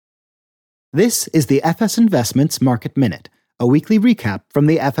This is the FS Investments Market Minute, a weekly recap from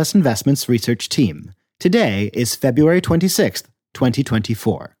the FS Investments research team. Today is February 26th,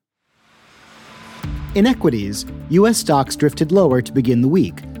 2024. In equities, U.S. stocks drifted lower to begin the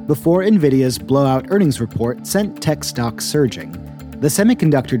week before Nvidia's blowout earnings report sent tech stocks surging. The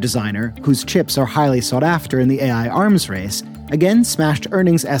semiconductor designer, whose chips are highly sought after in the AI arms race, again smashed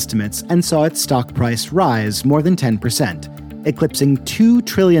earnings estimates and saw its stock price rise more than 10%, eclipsing $2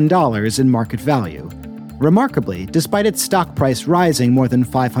 trillion in market value. Remarkably, despite its stock price rising more than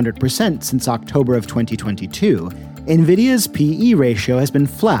 500% since October of 2022, Nvidia's PE ratio has been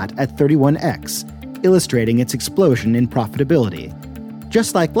flat at 31x, illustrating its explosion in profitability.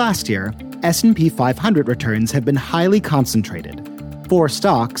 Just like last year, S&P 500 returns have been highly concentrated. Four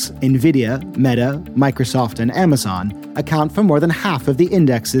stocks, Nvidia, Meta, Microsoft, and Amazon, account for more than half of the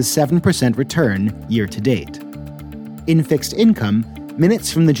index's 7% return year-to-date. In fixed income,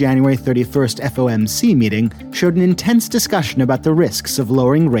 minutes from the January 31st FOMC meeting showed an intense discussion about the risks of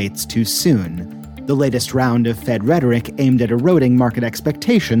lowering rates too soon, the latest round of Fed rhetoric aimed at eroding market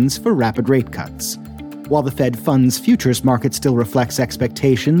expectations for rapid rate cuts. While the Fed funds futures market still reflects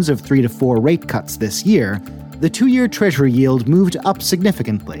expectations of 3 to 4 rate cuts this year, the 2-year Treasury yield moved up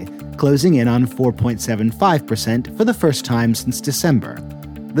significantly, closing in on 4.75% for the first time since December.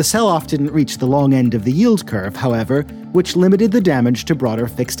 The sell-off didn't reach the long end of the yield curve, however, which limited the damage to broader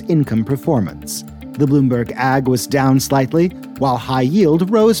fixed income performance. The Bloomberg Ag was down slightly, while high yield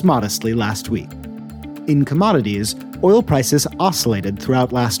rose modestly last week. In commodities, oil prices oscillated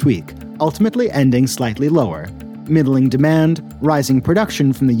throughout last week, ultimately ending slightly lower. Middling demand, rising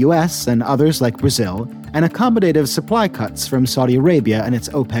production from the US and others like Brazil, and accommodative supply cuts from Saudi Arabia and its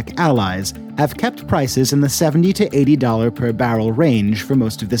OPEC allies have kept prices in the $70 to $80 per barrel range for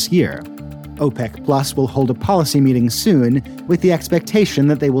most of this year. OPEC Plus will hold a policy meeting soon with the expectation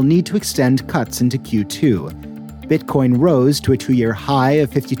that they will need to extend cuts into Q2. Bitcoin rose to a 2-year high of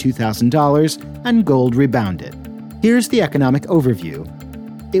 $52,000 and gold rebounded. Here's the economic overview.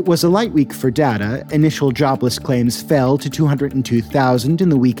 It was a light week for data. Initial jobless claims fell to 202,000 in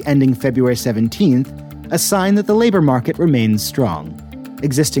the week ending February 17th, a sign that the labor market remains strong.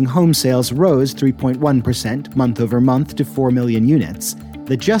 Existing home sales rose 3.1% month over month to 4 million units,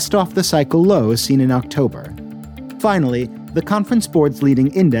 the just-off-the-cycle low seen in October. Finally, the Conference Board's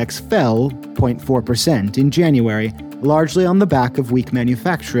leading index fell 0.4% in January, largely on the back of weak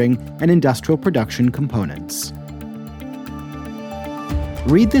manufacturing and industrial production components.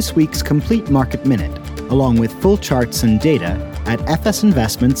 Read this week's complete Market Minute, along with full charts and data at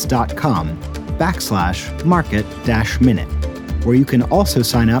fsinvestments.com/market-minute, where you can also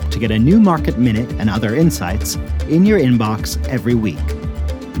sign up to get a new Market Minute and other insights in your inbox every week.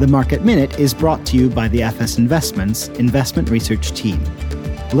 The Market Minute is brought to you by the FS Investments Investment Research Team.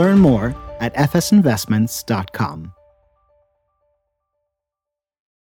 Learn more at fsinvestments.com.